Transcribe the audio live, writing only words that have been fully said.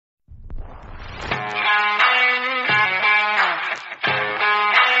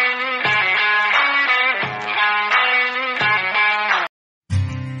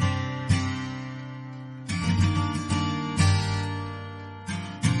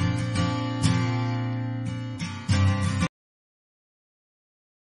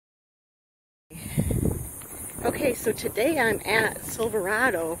Okay, so today I'm at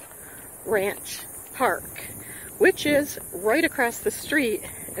Silverado Ranch Park, which is right across the street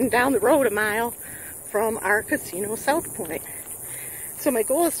and down the road a mile from our casino, South Point. So my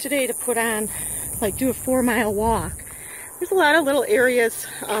goal is today to put on, do a 4-mile walk. There's a lot of little areas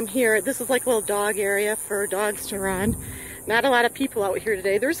here. This is like a little dog area for dogs to run. Not a lot of people out here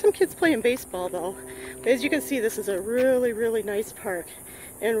today. There's some kids playing baseball though. But as you can see, this is a really, really nice park.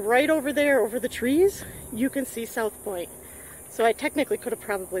 And right over there, over the trees, you can see South Point. So I technically could have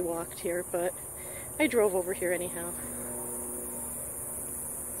probably walked here, but I drove over here anyhow.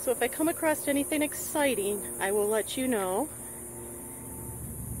 So if I come across anything exciting, I will let you know.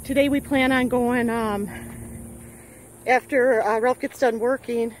 Today we plan on going, after Ralph gets done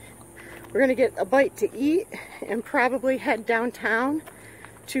working, we're going to get a bite to eat and probably head downtown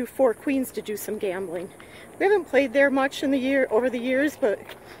to Four Queens to do some gambling. We haven't played there much over the years, but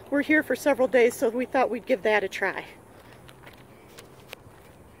we're here for several days, so we thought we'd give that a try.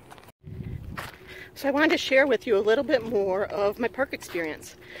 So I wanted to share with you a little bit more of my park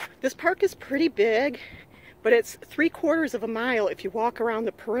experience. This park is pretty big, but it's 3/4 of a mile if you walk around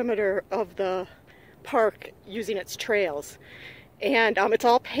the perimeter of the park using its trails. And it's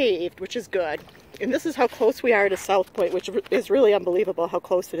all paved, which is good. And this is how close we are to South Point, which is really unbelievable how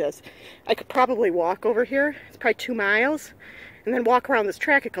close it is. I could probably walk over here. It's probably 2 miles. And then walk around this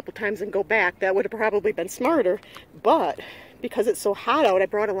track a couple times and go back. That would have probably been smarter. But because it's so hot out, I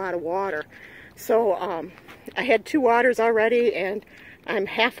brought a lot of water. So I had 2 waters already, and I'm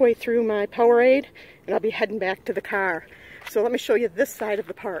halfway through my Powerade, and I'll be heading back to the car. So let me show you this side of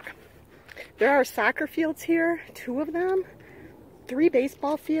the park. There are soccer fields here, 2 of them. 3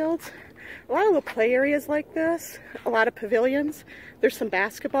 baseball fields, a lot of little play areas like this, a lot of pavilions. There's some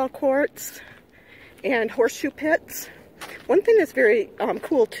basketball courts and horseshoe pits. One thing that's very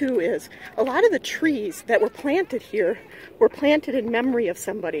cool too is a lot of the trees that were planted here were planted in memory of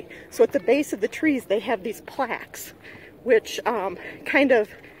somebody. So at the base of the trees they have these plaques which kind of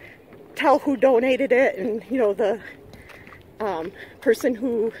tell who donated it and, you know, the person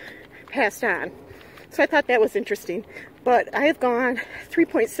who passed on. So I thought that was interesting. But I have gone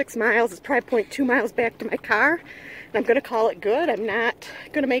 3.6 miles. It's probably 0.2 miles back to my car. And I'm going to call it good. I'm not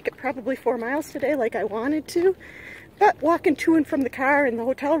going to make it probably 4 miles today like I wanted to. But walking to and from the car in the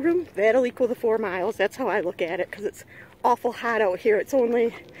hotel room, that'll equal the 4 miles. That's how I look at it because it's awful hot out here. It's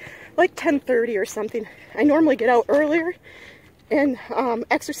only like 10:30 or something. I normally get out earlier and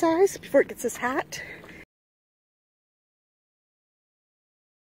exercise before it gets this hot.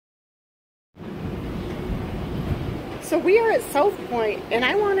 So we are at South Point, and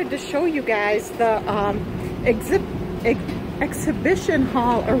I wanted to show you guys the exhibition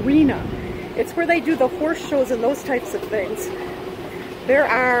hall arena. It's where they do the horse shows and those types of things. There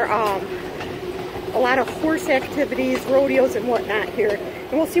are a lot of horse activities, rodeos and whatnot here,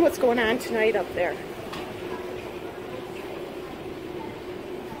 and we'll see what's going on tonight up there.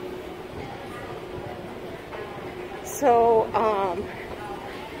 So,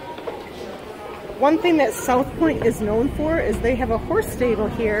 one thing that South Point is known for is they have a horse stable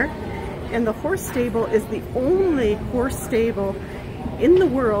here, and the horse stable is the only horse stable in the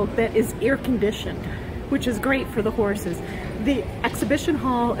world that is air conditioned, which is great for the horses. The exhibition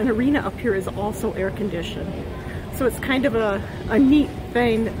hall and arena up here is also air conditioned. So it's kind of a neat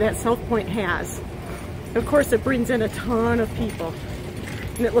thing that South Point has. Of course, it brings in a ton of people.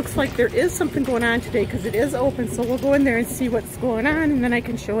 And it looks like there is something going on today because it is open, so we'll go in there and see what's going on, and then I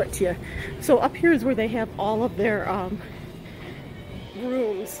can show it to you. So up here is where they have all of their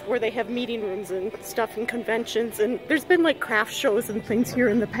rooms, where they have meeting rooms and stuff and conventions, and there's been like craft shows and things here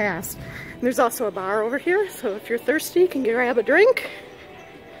in the past. And there's also a bar over here, so if you're thirsty you can grab a drink.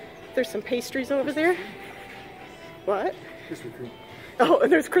 There's some pastries over there. What? Krispy Kreme. Oh,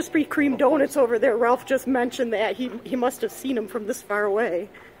 and there's Krispy Kreme donuts over there. Ralph just mentioned that. He must have seen them from this far away.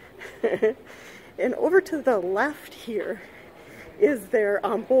 And over to the left here is their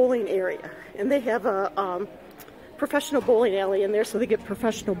bowling area. And they have a professional bowling alley in there, so they get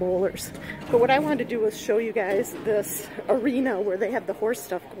professional bowlers. But what I wanted to do was show you guys this arena where they have the horse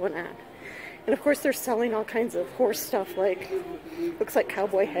stuff going on. And of course they're selling all kinds of horse stuff, like, looks like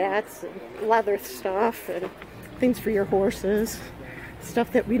cowboy hats and leather stuff and things for your horses.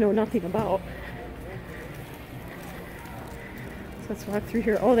 Stuff that we know nothing about. So let's walk through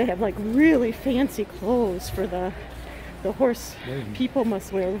here. Oh, they have like really fancy clothes for the horse people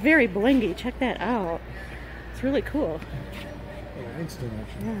must wear. Very blingy. Check that out. It's really cool. Rhinestone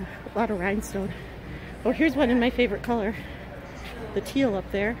action. Yeah, a lot of rhinestone. Oh, here's one in my favorite color. The teal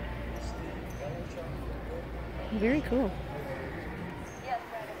up there. Very cool.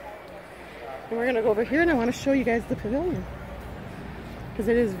 And we're gonna go over here and I want to show you guys the pavilion because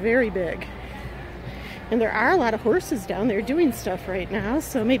it is very big. And there are a lot of horses down there doing stuff right now,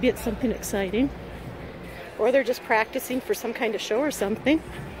 so maybe it's something exciting. Or they're just practicing for some kind of show or something.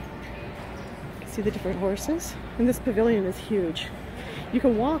 See the different horses? And this pavilion is huge. You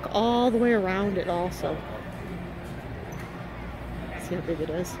can walk all the way around it also. See how big it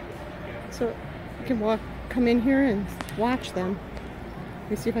is. So you can come in here and watch them.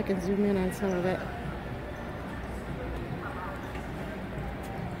 Let me see if I can zoom in on some of it.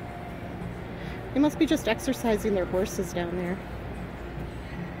 They must be just exercising their horses down there.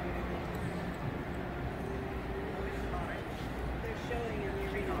 They're showing in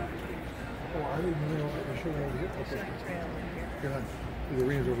the arena. Oh, I didn't know I was showing over here. Okay. The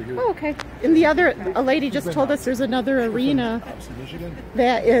arena's over here. Oh, okay. And the other, a lady just told us there's another arena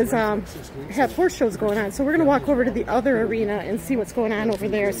that is, have horse shows going on. So we're going to walk over to the other arena and see what's going on over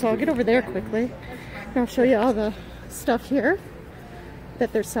there. So I'll get over there quickly. And I'll show you all the stuff here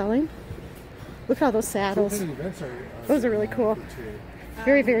that they're selling. Look at all those saddles. Those are really cool.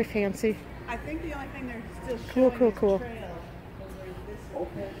 Very, very fancy. I think the only thing they're still Cool, cool, cool.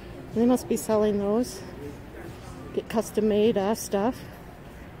 They must be selling those. Get custom made stuff.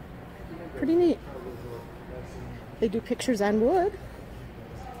 Pretty neat. They do pictures on wood.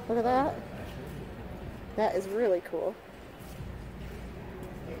 Look at that. That is really cool.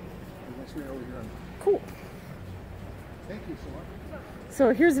 Cool. Thank you so much.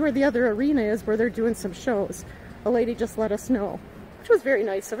 So here's where the other arena is, where they're doing some shows. A lady just let us know, which was very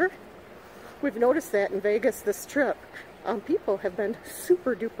nice of her. We've noticed that in Vegas this trip. People have been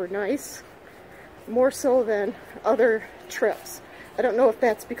super duper nice, more so than other trips. I don't know if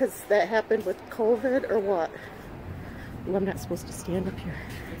that's because that happened with COVID or what. Well, I'm not supposed to stand up here.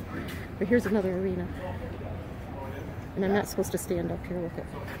 But here's another arena. And I'm not supposed to stand up here. Look at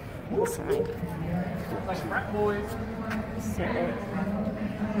the sign. So,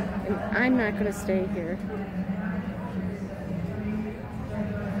 and I'm not going to stay here.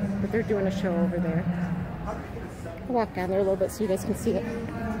 But they're doing a show over there. I'll walk down there a little bit so you guys can see it.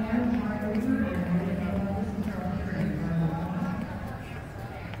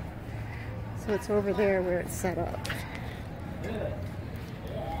 So it's over there where it's set up.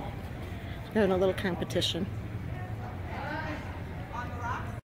 They're in a little competition.